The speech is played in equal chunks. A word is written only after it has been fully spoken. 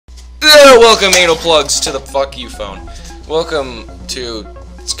Welcome, anal plugs, to the fuck you phone. Welcome to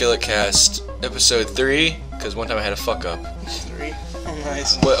Skilletcast episode 3, because one time I had a fuck up. 3? Oh,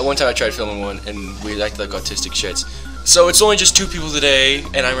 nice. One time I tried filming one, and we acted like autistic shits. So it's only just 2 people today,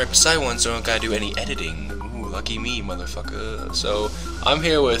 and I'm right beside one, so I don't gotta do any editing. Ooh, lucky me, motherfucker. So, I'm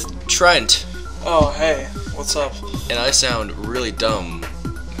here with Trent. Oh, hey. What's up? And I sound really dumb.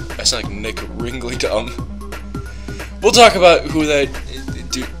 I sound like Nick Ringley dumb. We'll talk about who that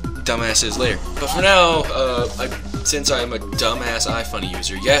dumbass is later. But for now, since I'm a dumbass iFunny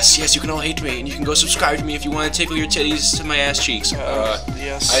user, yes, you can all hate me, and you can go subscribe to me if you want to tickle your titties to my ass cheeks.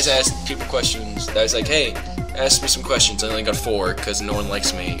 Yes. I just asked people questions. I was like, hey, ask me some questions. I only got 4 because no one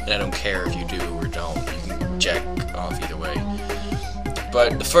likes me, and I don't care if you do or don't. You can jack off either way.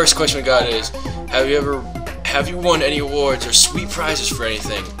 But the first question we got is, have you won any awards or sweet prizes for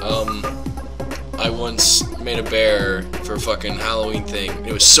anything? I once made a bear for a fucking Halloween thing.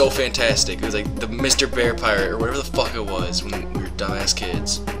 It was so fantastic. It was like the Mr. Bear Pirate or whatever the fuck it was when we were dumbass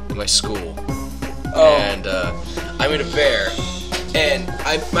kids in my school. Oh. And I made a bear, and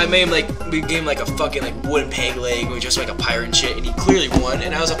I made him we gave him like a fucking wooden peg leg. We were just like a pirate and shit, and he clearly won.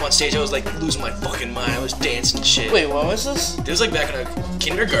 And I was up on stage. I was like losing my fucking mind. I was dancing and shit. Wait, what was this? It was like back in a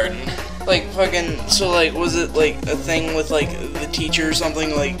kindergarten. Like fucking, so like, was it like a thing with like the teacher or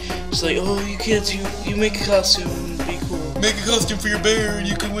something? Like, it's like, oh, you kids, you make a costume and be cool. Make a costume for your bear and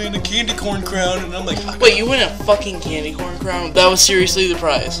you can win a candy corn crown. And I'm like, wait, you win a fucking candy corn crown? That was seriously the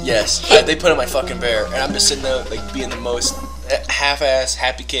prize? Yes. They put on my fucking bear, and I'm just sitting there like being the most half-ass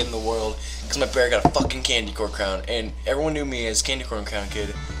happy kid in the world because my bear got a fucking candy corn crown, and everyone knew me as candy corn crown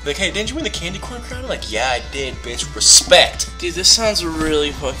kid. Like, hey, didn't you win the candy corn crown? I'm like, yeah, I did, bitch. Respect. Dude, this sounds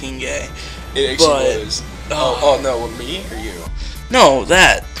really fucking gay. It actually was. Oh no, me or you? No,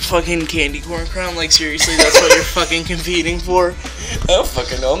 that fucking candy corn crown. Like, seriously, that's what you're fucking competing for? I don't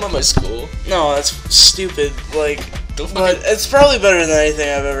fucking know. I'm not my school. No, that's stupid. Like, but it's probably better than anything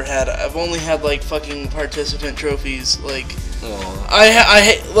I've ever had. I've only had like fucking participant trophies. Like,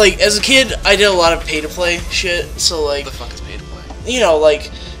 I like as a kid, I did a lot of pay to play shit. So like, what the fuck is pay to play? You know, like,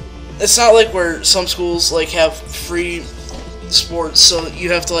 it's not like where some schools like have free sports, so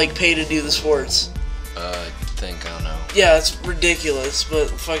you have to like pay to do the sports. I don't know. Yeah, it's ridiculous, but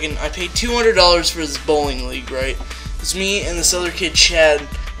fucking, I paid $200 for this bowling league, right? It's me and this other kid, Chad.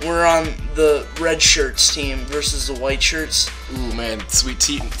 We're on the red shirts team versus the white shirts. Ooh, man, sweet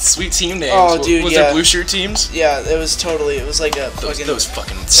team names. Oh, dude, was yeah. there blue shirt teams? Yeah, it was like a those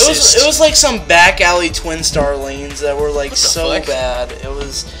fucking it was like some back alley twin star lanes that were like so fuck? bad.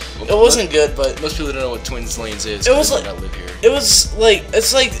 It wasn't good, but most people don't know what twins lanes is. It was like, not live here. It was like,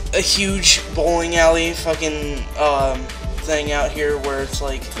 it's like a huge bowling alley fucking thing out here where it's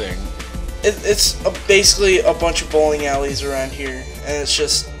like it's basically a bunch of bowling alleys around here, and it's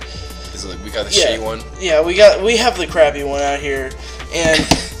just. Is it like we got the shitty one? Yeah, we have the crappy one out here, and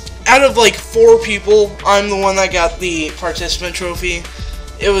out of like 4 people, I'm the one that got the participant trophy.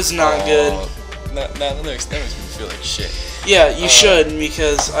 It was not good. That makes me feel like shit. Yeah, you should,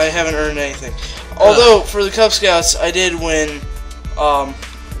 because I haven't earned anything. Although for the Cub Scouts, I did win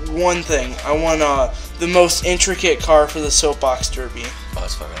one thing. I won the most intricate car for the soapbox derby. Oh,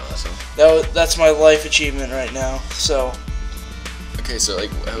 that's fucking awesome. That's my life achievement right now. So. Okay, so like,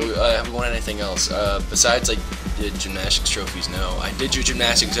 have we won anything else besides like the gymnastics trophies? No, I did your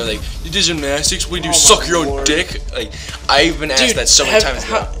gymnastics. I was like, you did gymnastics? What do you do? Suck your own dick? Like, I've been asked that so many times.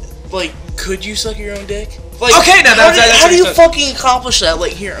 Like, could you suck your own dick? Like, okay, now how do you fucking accomplish that?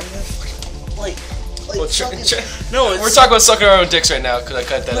 Like, here, I'm gonna fucking no, we're talking about sucking our own dicks right now because I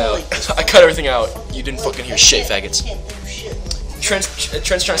cut that out. I cut everything out. You didn't fucking hear shit, faggots. Trent's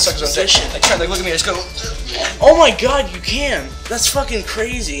trying to suck his own dick. Like, Trent, look at me, I just go. Oh my god, you can. That's fucking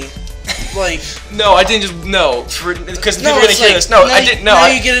crazy. Like. No, I didn't just, no. Because people are gonna hear this. No, I didn't, no. Now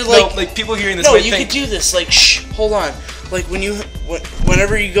you get it, like. No, like, people hearing this. No, you could do this, like, shh, hold on. Like,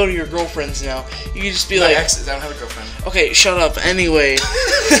 whenever you go to your girlfriends now, you can just be like. Exes, I don't have a girlfriend. Okay, shut up. Anyway.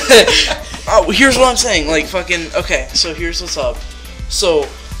 Here's what I'm saying. Like, fucking, okay, so here's what's up. So,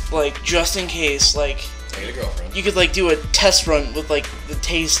 like, just in case, like. I get a girlfriend. You could like do a test run with like the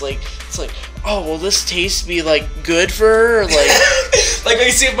taste, like it's like, oh, will this taste be like good for her? Or, like like I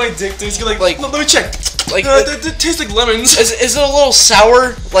see if my dick tastes good, like let me check. Like it tastes like lemons. Is it a little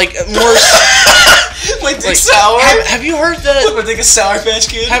sour? Like more. My dick's sour. Have you heard that? Look, my dick is Sour Patch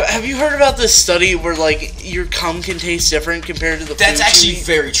Kid. Have you heard about this study where like your cum can taste different compared to the? That's actually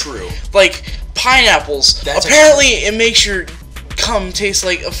very true. Like pineapples. Apparently, it makes your cum tastes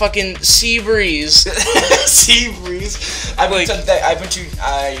like a fucking sea breeze. Sea breeze. I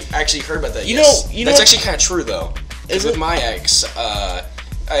actually heard about that. You know that's actually kind of true though. Is with it? my ex,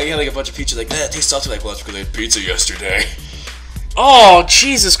 I had like a bunch of pizza. Like that tastes salty. Like, well, that's because I had pizza yesterday. Oh,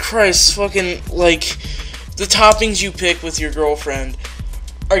 Jesus Christ! Fucking like the toppings you pick with your girlfriend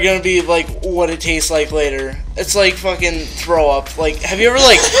are gonna be like what it tastes like later. It's like fucking throw up. Like, have you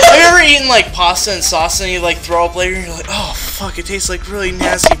ever eaten like pasta and sauce and you like throw up later and you're like, oh fuck, it tastes like really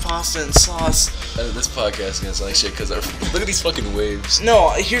nasty pasta and sauce. This podcast is gonna sound like shit because look at these fucking waves. No,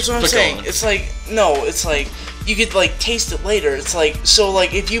 here's what I'm saying. It's like you could like taste it later. It's like, so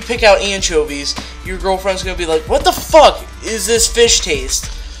like if you pick out anchovies, your girlfriend's gonna be like, what the fuck is this fish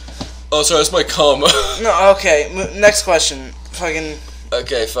taste? Oh, sorry, that's my cum. No, okay. Next question. Fucking.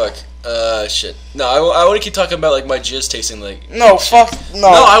 Okay, fuck. Shit. No, I want to keep talking about like my jizz tasting like. No, fuck. No.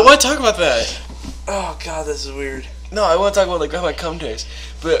 No, I want to talk about that. Oh god, this is weird. No, I want to talk about like how my cum tastes.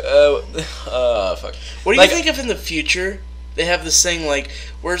 But fuck. What do you think if in the future they have this thing like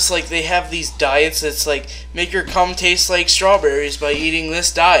where it's like they have these diets that's like make your cum taste like strawberries by eating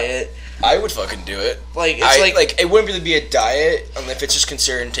this diet? I would fucking do it. Like it's like it wouldn't really be a diet if it's just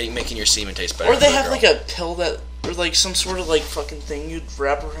concerned making your semen taste better. Or they have like a pill that, or like some sort of like fucking thing you'd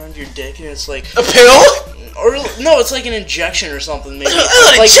wrap around your dick and it's like a pill. Or no, it's like an injection or something maybe.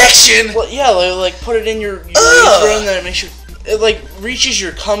 An like, injection. Well, yeah, like put it in your urethra and then it makes it like reaches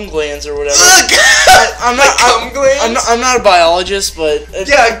your cum glands or whatever. I'm not cum glands. I'm not a biologist, but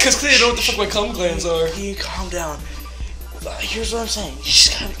yeah, because clearly you know what the fuck my cum glands are. You calm down. Here's what I'm saying. You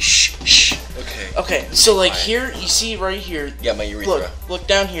just gotta shh. Okay. Okay. So like here, you see right here. Yeah, my urethra. Look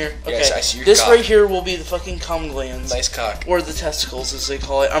down here. Okay. Yes, I see your this cock. right here will be the fucking cum glands. Nice cock. Or the testicles, as they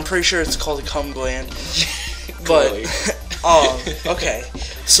call it. I'm pretty sure it's called a cum gland. But okay.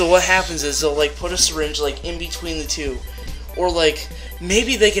 So what happens is they'll like put a syringe like in between the two, or like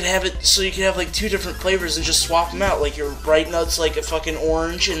maybe they could have it so you could have like two different flavors and just swap them out. Like your right nut's like a fucking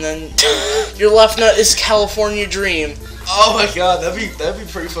orange, and then your left nut is California Dream. Oh my god, that'd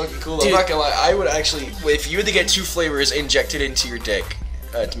be pretty fucking cool. Dude, I'm not gonna lie, I would actually, if you were to get two flavors injected into your dick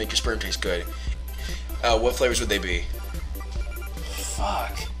to make your sperm taste good, what flavors would they be?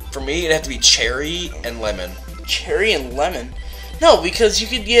 Fuck. For me, it'd have to be cherry and lemon. Cherry and lemon? No, because you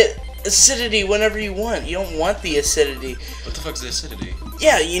could get acidity whenever you want. You don't want the acidity. What the fuck's the acidity?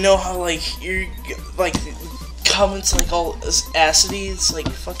 Yeah, you know how like you're like comments like all acidy. It's like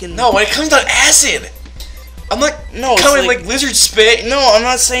fucking. No, when it comes to acid. I'm not coming like lizard spit. No, I'm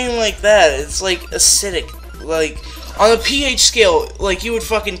not saying like that. It's like acidic. Like on a pH scale, like you would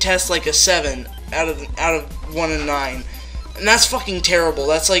fucking test like a 7 out of 1 and 9, and that's fucking terrible.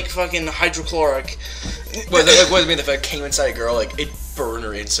 That's like fucking hydrochloric. What does it mean if I came inside a girl like it burned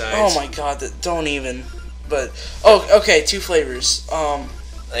her inside? Oh my god, don't even. But okay, two flavors.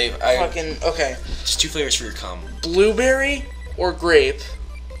 Fucking okay. Just two flavors for your cum. Blueberry or grape,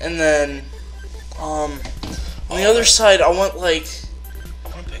 and then on the other side, I want like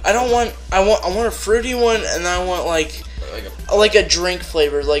I want a fruity one, and I want like a drink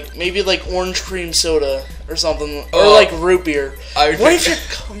flavor, like maybe like orange cream soda or something, or like root beer. What if your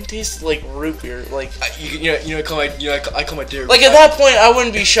cum tastes like root beer? Like I call my dick. Like at that point, I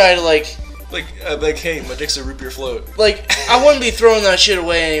wouldn't be shy to like hey, my dick's a root beer float. Like I wouldn't be throwing that shit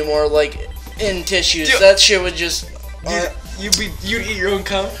away anymore. Like in tissues, dude, that shit would just. You'd eat your own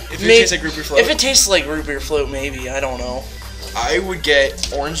cum if it tastes like root beer float? If it tastes like root beer float, maybe. I don't know. I would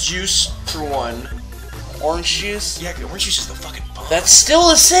get orange juice for one. Orange juice? Yeah, orange juice is the fucking bomb. That's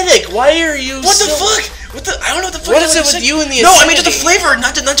still acidic. Why are you? What the fuck? I don't know what the fuck. What is it with you and the acidity? No, I mean just the flavor,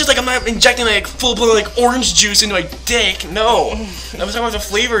 not just like I'm not injecting like full blown like orange juice into my dick. No, I'm talking about the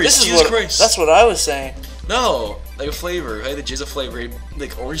flavor. Jesus Christ. That's what I was saying. No, like a flavor. I had the jizz flavor,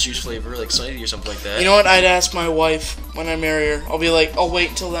 like orange juice flavor, like Sunny D or something like that. You know what? I'd ask my wife when I marry her. I'll be like, I'll wait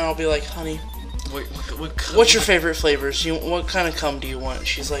until then. I'll be like, honey. Wait, what's your favorite flavors? What kind of cum do you want?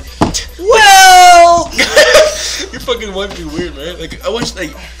 She's like, well, your fucking wife be weird, man. Like I want,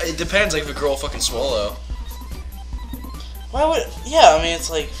 like it depends. Like if a girl fucking swallow. Why would? Yeah, I mean it's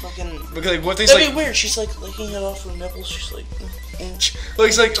like fucking. Because like what they that'd be weird. She's like licking it off her nipples. She's like, Well,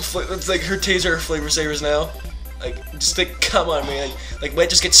 it's like her taser flavor savers now. Like just like come on, man. Like let it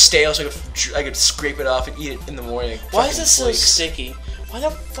just get stale so I could scrape it off and eat it in the morning. Why is it so sticky? Why the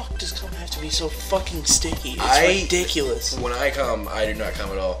fuck does cum have to be so fucking sticky? It's ridiculous. When I come, I do not come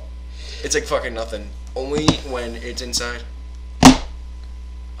at all. It's like fucking nothing. Only when it's inside.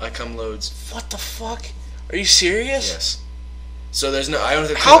 I come loads. What the fuck? Are you serious? Yes. So there's no. I don't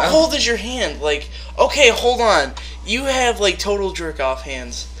think. How cold is your hand? Like, okay, hold on. You have like total jerk off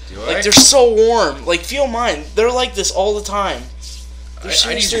hands. Do I? Like they're so warm. Like feel mine. They're like this all the time. They're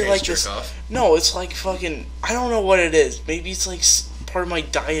seriously like this. Off. No, it's like fucking. I don't know what it is. Maybe it's like part of my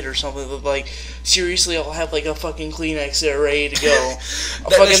diet or something. But like, seriously, I'll have like a fucking Kleenex there ready to go.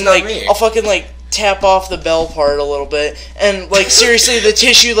 I'll fucking like tap off the bell part a little bit, and like seriously, the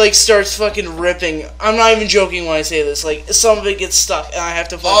tissue like starts fucking ripping. I'm not even joking when I say this. Like, some of it gets stuck, and I have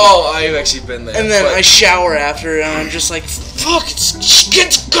to fucking. Oh, I've actually been there. And then I shower after, and I'm just like, fuck,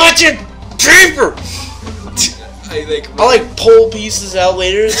 it's goddamn paper. I'll like pull pieces out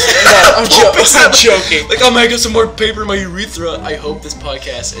later. No, I'm joking. Like, I'm gonna get some more paper in my urethra. I hope this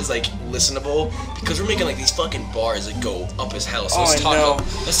podcast is like listenable because we're making like these fucking bars that go up his house. So let's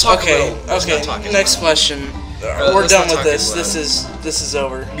talk. Okay. Next question. We're done with this. This is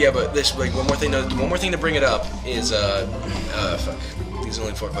over. Yeah, but this like one more thing to bring it up is fuck. These are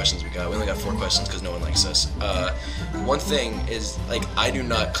only 4 questions we got. We only got 4 questions because no one likes us. One thing is, like, I do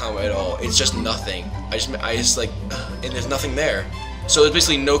not comment at all. It's just nothing. I just like, and there's nothing there. So it's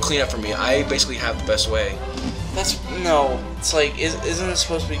basically no cleanup for me. I basically have the best way. It's like, isn't it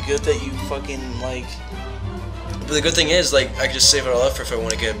supposed to be good that you fucking, like... But the good thing is, like, I can just save it all up for if I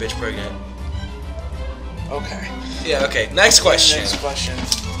want to get a bitch pregnant. Okay. Yeah, okay. Next question.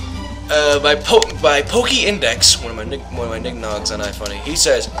 By Pokey Index, one of my nicknogs on iFunny, he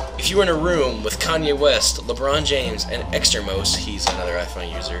says, if you were in a room with Kanye West, LeBron James, and Extremos, he's another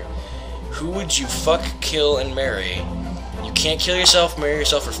iFunny user, who would you fuck, kill, and marry? You can't kill yourself, marry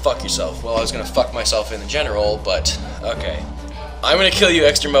yourself, or fuck yourself. Well, I was gonna fuck myself in general, but okay. I'm gonna kill you,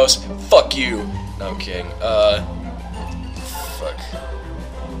 Extremos. Fuck you. No, I'm kidding. Fuck.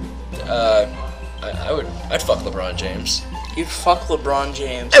 I'd fuck LeBron James. You'd fuck LeBron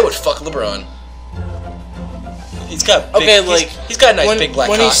James. I would fuck LeBron. He's got big, he's got a nice big black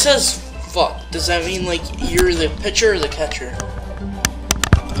cock. When he says fuck, does that mean like you're the pitcher or the catcher?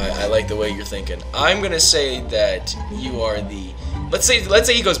 I like the way you're thinking. I'm gonna say that you are the. Let's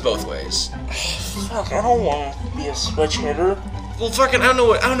say he goes both ways. Fuck, I don't want to be a switch hitter. Well, fucking, I don't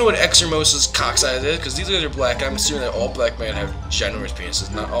know what Extremos's cock size is, because these guys are black. I'm assuming that all black men have ginormous penises.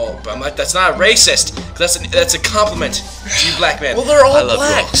 Not all, but that's not racist. That's a compliment to you black men. Well, they're all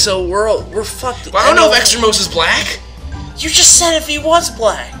black, so we're fucked. Well, I don't know if Extremos is black. You just said if he was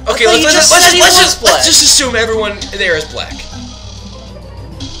black. Okay, let's just assume everyone there is black.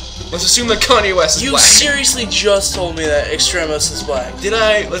 Let's assume that Kanye West is black. You seriously just told me that Extremos is black. Did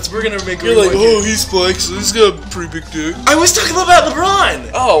I? We're gonna make. You're like, oh, he's black, so he's got a pretty big dick. I was talking about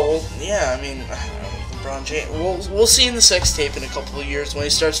LeBron. Oh, well, yeah. I mean, LeBron James. We'll see in the sex tape in a couple of years when he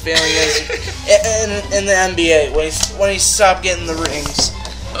starts failing in the NBA when he stopped getting the rings.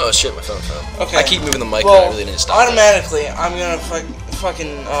 Oh shit, my phone fell. Okay. I keep moving the mic. Well, and I really didn't stop. Automatically, I'm gonna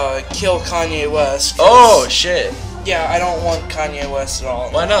fucking kill Kanye West. Oh shit. Yeah, I don't want Kanye West at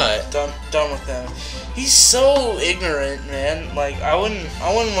all. Why not? Done with him. He's so ignorant, man. Like, I wouldn't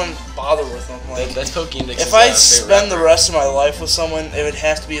want to bother with him. Like, that's Pokey Index. If I spend the rest of my life with someone, it would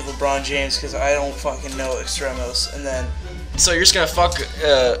have to be LeBron James because I don't fucking know Extremos. And then. So you're just gonna fuck.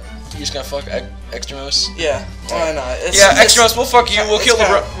 Extremos? Yeah. Why not? Extremos. We'll fuck you. We'll kill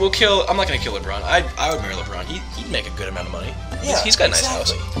LeBron. I'm not gonna kill LeBron. I would marry LeBron. He'd make a good amount of money. Yeah, he's got a nice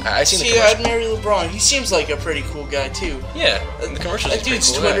house. I've seen the commercial. I'd marry LeBron. He seems like a pretty cool guy too. Yeah, and the commercials. That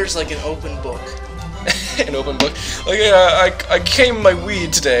dude's cool Twitter's like an open book. An open book. Like, I came my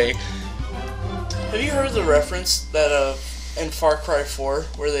weed today. Have you heard the reference that in Far Cry 4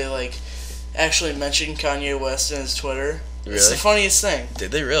 where they like actually mentioned Kanye West in his Twitter? Really? It's the funniest thing. Did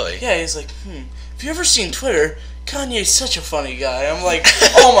they really? Yeah, he's like, have you ever seen Twitter? Kanye's such a funny guy. I'm like,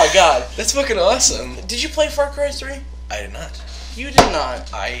 oh my god. That's fucking awesome. Did you play Far Cry 3? I did not. You did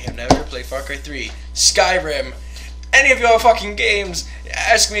not. I have never played Far Cry 3, Skyrim, any of your fucking games.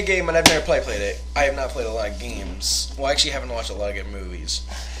 Ask me a game and I've never played it. I have not played a lot of games. Well, I actually haven't watched a lot of good movies.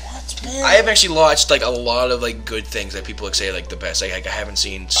 What, man? I have actually watched like a lot of like good things that people say like the best. Like I haven't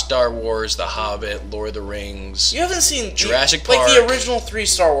seen Star Wars, The Hobbit, Lord of the Rings. You haven't seen Jurassic Park. Like the original 3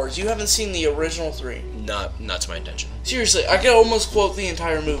 Star Wars. You haven't seen the original 3. Not to my intention. Seriously, I could almost quote the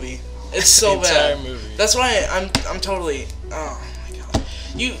entire movie. It's so bad. Entire movie. That's why I'm totally. Oh my god.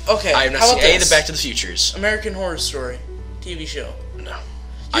 I have not seen any of the Back to the Futures. American Horror Story, TV show. No.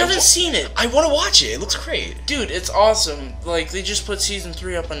 You haven't seen it. I want to watch it. It looks great. Dude, it's awesome. Like, they just put season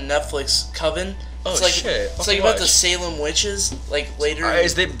 3 up on Netflix. Coven. Oh, it's like, shit. It's like about the Salem witches, like, later.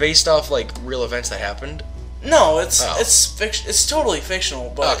 Is it based off, like, real events that happened? No, it's totally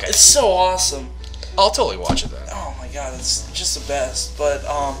fictional, but it's so awesome. I'll totally watch it then. Oh my god, it's just the best. But,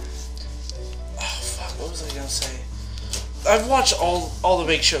 oh fuck, what was I gonna say? I've watched all the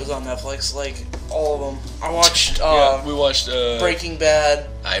big shows on Netflix, like all of them. I watched we watched Breaking Bad.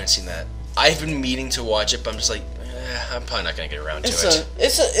 I haven't seen that. I've been meaning to watch it, but I'm just like I'm probably not gonna get around to it.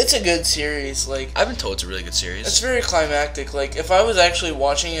 It's a good series. Like, I've been told it's a really good series. It's very climactic. Like, if I was actually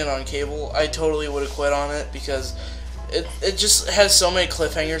watching it on cable, I totally would have quit on it because it just has so many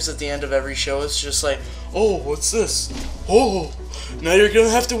cliffhangers at the end of every show. It's just like, oh, what's this? Oh, now you're gonna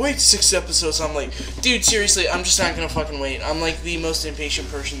have to wait 6 episodes. I'm like, dude, seriously, I'm just not gonna fucking wait. I'm like the most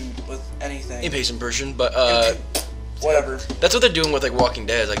impatient person with anything. Impatient person, but whatever. That's what they're doing with like Walking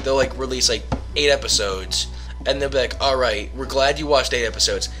Dead. Like they'll like release like 8 episodes, and they'll be like, all right, we're glad you watched 8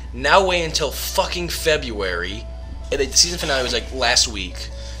 episodes. Now wait until fucking February. And the season finale was like last week.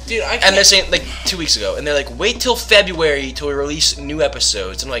 Dude, I can't. And they're saying like 2 weeks ago, and they're like, wait till February till we release new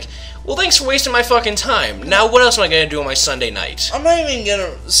episodes. I'm like, well, thanks for wasting my fucking time. Now what else am I gonna do on my Sunday night? I'm not even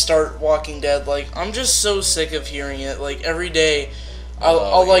gonna start Walking Dead. Like, I'm just so sick of hearing it. Like, every day,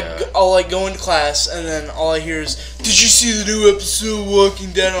 I'll go into class, and then all I hear is, "Did you see the new episode of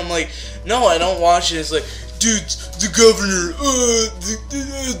Walking Dead?" I'm like, no, I don't watch it. It's like, dude, the governor,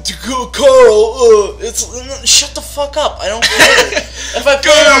 Carl, it's shut the fuck up. I don't care. If I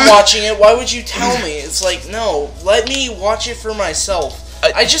plan on watching it, why would you tell me? It's like, no, let me watch it for myself.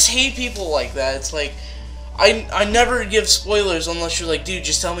 I just hate people like that. It's like, I never give spoilers unless you're like, dude,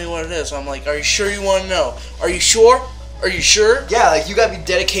 just tell me what it is. I'm like, are you sure you want to know? Are you sure? Are you sure? Yeah, like, you gotta be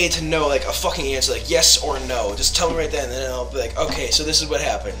dedicated to know, like, a fucking answer, like, yes or no. Just tell me right then, and then I'll be like, okay, so this is what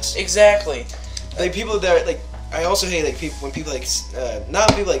happens. Exactly. Like, people that, like, I also hate, like, people, when people, like,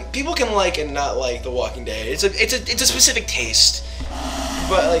 not people, like, people can like and not like The Walking Dead. It's a specific taste.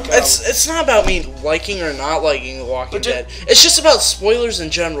 But, like, it's not about me liking or not liking The Walking Dead. It's just about spoilers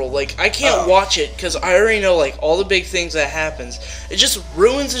in general. Like, I can't watch it because I already know, like, all the big things that happens. It just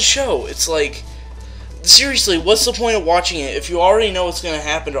ruins the show. It's like, seriously, what's the point of watching it if you already know what's going to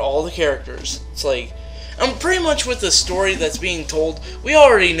happen to all the characters? It's like, I'm pretty much with the story that's being told, we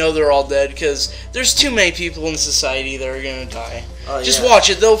already know they're all dead because there's too many people in society that are going to die. Just watch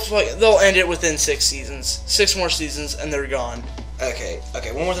it. They'll end it within 6 seasons. 6 more seasons, and they're gone. Okay.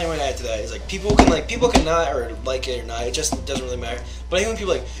 One more thing I'm gonna add to that is, like, people can not or like it or not. It just doesn't really matter. But I hate when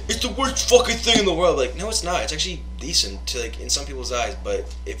people are like, it's the worst fucking thing in the world. Like, no, it's not. It's actually decent to, like, in some people's eyes. But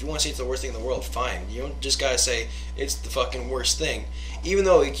if you want to say it's the worst thing in the world, fine. You don't just gotta say it's the fucking worst thing, even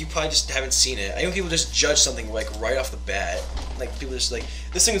though, like, you probably just haven't seen it. I hate when people just judge something, like, right off the bat. Like, people just like,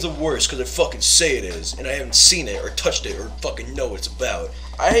 this thing is the worst because I fucking say it is, and I haven't seen it or touched it or fucking know what it's about.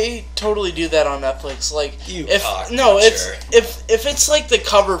 I totally do that on Netflix. Like, if it's like the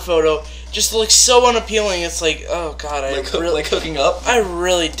cover photo just looks so unappealing, it's like, oh god, like Hooking Up. I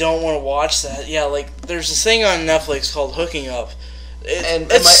really don't want to watch that. Yeah, like, there's this thing on Netflix called Hooking Up. And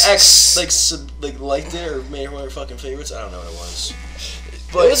my ex liked it or made it one of her fucking favorites. I don't know what it was.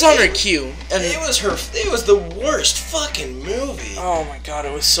 But it was on her queue, and it was the worst fucking movie. Oh my god,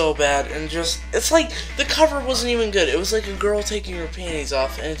 it was so bad, and just, it's like, the cover wasn't even good. It was like a girl taking her panties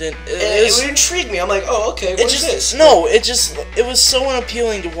off, and it would intrigue me. I'm like, oh, okay, what is this? No, it was so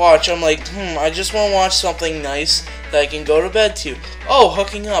unappealing to watch. I'm like, I just want to watch something nice that I can go to bed to. Oh,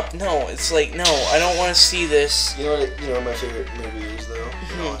 Hooking Up. No, it's like, no, I don't want to see this. You know what my favorite movie is, though?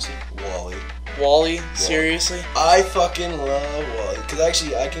 Honestly, Wall-E. Wall-E? Seriously? I fucking love Wall-E. Because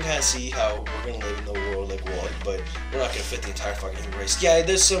actually, I can kind of see how we're going to live in the world like Wall-E, but we're not going to fit the entire fucking human race. Yeah,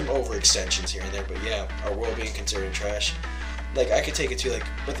 there's some overextensions here and there, but yeah, our world being considered trash. Like, I could take it to, like,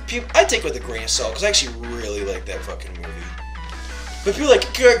 I'd take it with a grain of salt, because I actually really like that fucking movie. But people are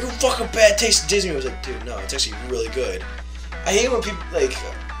like, you fucking bad taste in Disney. I was like, dude, no, it's actually really good. I hate when people, like,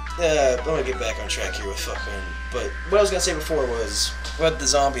 I want to get back on track here with fucking, but what I was going to say before was, about the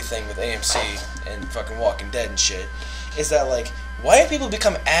zombie thing with AMC and fucking Walking Dead and shit, is that, like, why have people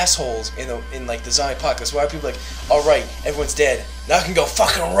become assholes in like the zombie apocalypse? Why are people like, all right, everyone's dead, now I can go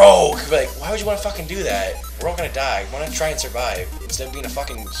fucking rogue? Like, why would you want to fucking do that? We're all gonna die. Why not try and survive instead of being a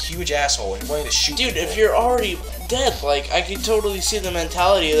fucking huge asshole and wanting to shoot Dude, people? If you're already dead, like, I could totally see the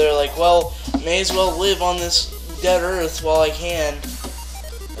mentality. They're like, well, may as well live on this dead earth while I can.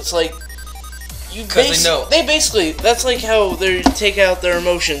 It's like, because they know. They basically, that's like how they take out their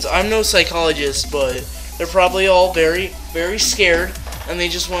emotions. I'm no psychologist, but they're probably all very, very scared, and they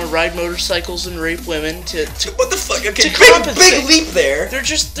just want to ride motorcycles and rape women to what the fuck? Okay, to big leap there. They're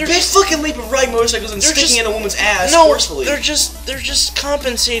just fucking leap of riding motorcycles and sticking in a woman's ass forcefully. They're just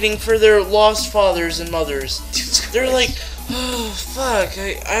compensating for their lost fathers and mothers. They're like, oh fuck,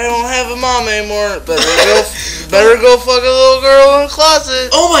 I don't have a mom anymore. Better go fuck a little girl in a closet.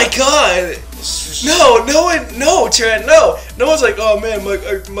 Oh my god. No, Trent, no. No one's like, oh man,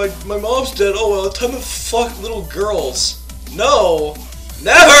 my mom's dead. Oh well, time to fuck little girls. No,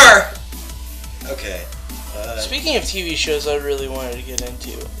 never. Okay. Speaking of TV shows, I really wanted to get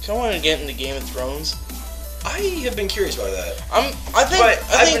into. I wanted to get into Game of Thrones. I have been curious about that.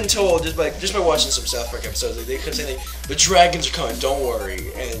 I've been told just by watching some South Park episodes, like, they kept saying the dragons are coming, don't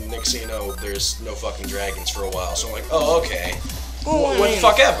worry. And next thing you know, there's no fucking dragons for a while. So I'm like, oh, okay. Well, what the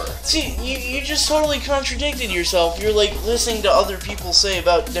fuck ever? See, you just totally contradicted yourself. You're like listening to other people say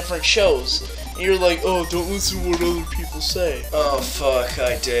about different shows. And you're like, oh, don't listen to what other people say. Oh fuck,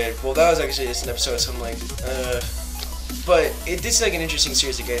 I did. Well, that was actually just an episode, so I'm like, but this is like an interesting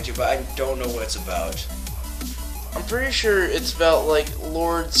series to get into, but I don't know what it's about. I'm pretty sure it's about, like,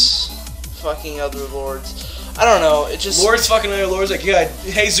 lords fucking other lords. I don't know, it just... Lords fucking other lords, like, yeah,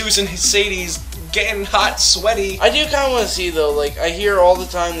 Jesus and Sadie's getting hot, sweaty. I do kind of want to see, though, like, I hear all the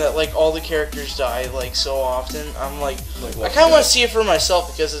time that, like, all the characters die, like, so often. I'm like I kind of want to see it for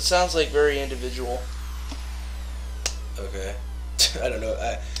myself, because it sounds, like, very individual. Okay. I don't know,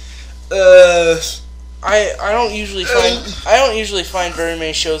 I don't usually find very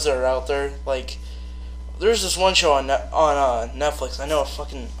many shows that are out there, like... There's this one show on Netflix. I know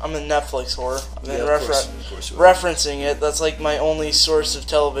I'm a Netflix whore. I've been referencing it. That's like my only source of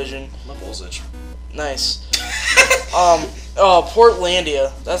television. My balls itch. Nice.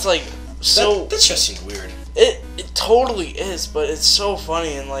 Portlandia. That's like so. That just seems weird. It totally is, but it's so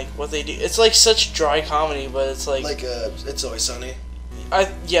funny and like what they do. It's like such dry comedy, but it's like It's Always Sunny.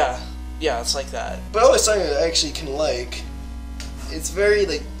 Yeah, it's like that. But Always Sunny I actually can like. It's very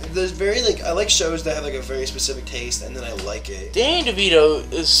like I like shows that have like a very specific taste and then I like it. Danny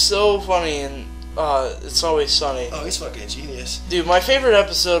DeVito is so funny and It's Always Sunny. Oh, he's fucking genius. Dude, my favorite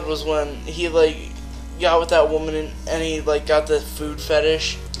episode was when he like got with that woman and he like got the food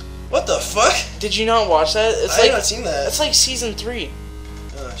fetish. What the fuck? Did you not watch that? I have not seen that. It's like season 3.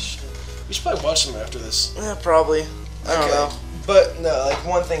 Oh shit. We should probably watch them after this. Yeah, probably. I don't know. But no, like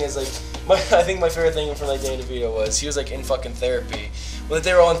one thing is like I think my favorite thing from like Danny DeVito was he was like in fucking therapy. When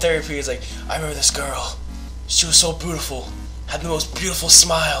they were all in therapy, he's like, I remember this girl. She was so beautiful, had the most beautiful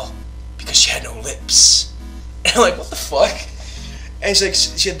smile because she had no lips. And I'm like, what the fuck? And she's like,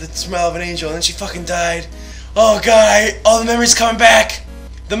 she had the smile of an angel, and then she fucking died. Oh god, all the memories coming back.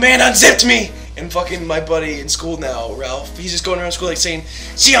 The man unzipped me. And fucking my buddy in school now, Ralph, he's just going around school like saying,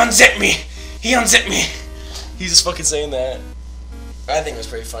 she unzipped me. He unzipped me. He's just fucking saying that. I think it was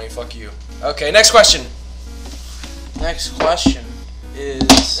pretty funny. Fuck you. Okay, next question. Next question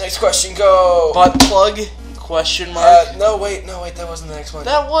is... Next question, go! Butt plug? Question mark? No, wait, that wasn't the next one.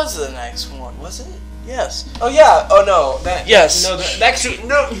 That was the next one. Was it? Yes. Oh, yeah. Oh, no. Yes. No,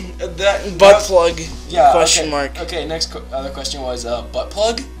 that butt plug? Yeah. Question mark. Okay, next other question was, butt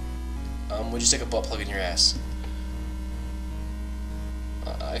plug? Would you stick a butt plug in your ass?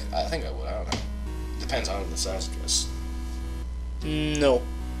 I think I would. I don't know. Depends on the size, I guess. No.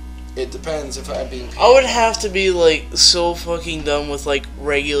 It depends if I'm being paid. I would have to be like so fucking done with like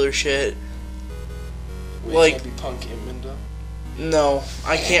regular shit. Wait, like can't be punk in window? No,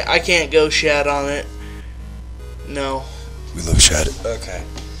 I can't go Shad on it. No. We love Shad. Okay.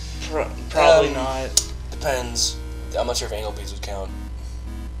 Probably not. Depends. I'm not sure if anal beads would count.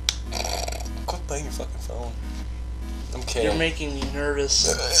 Quit playing your fucking phone. I'm kidding. You're making me nervous.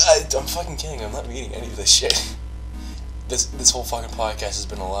 I'm fucking kidding. I'm not reading any of this shit. This whole fucking podcast has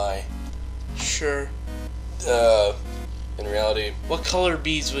been a lie. Sure. In reality... What color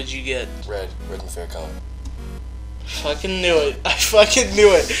beads would you get? Red. Red's my favorite color. Fucking knew it. I fucking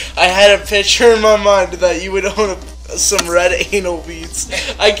knew it. I had a picture in my mind that you would own some red anal beads.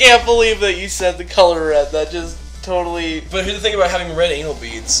 I can't believe that you said the color red. That just totally... But here's the thing about having red anal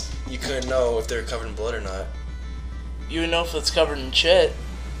beads. You couldn't know if they're covered in blood or not. You would know if it's covered in shit.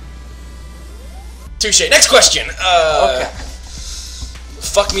 Touche. Next question. Okay.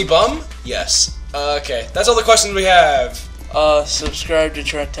 Fuck me bum? Yes. Okay. That's all the questions we have. Subscribe to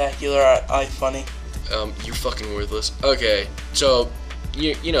Trentacular iFunny. You're fucking worthless. Okay. So,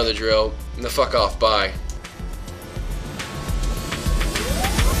 you know the drill. The fuck off. Bye.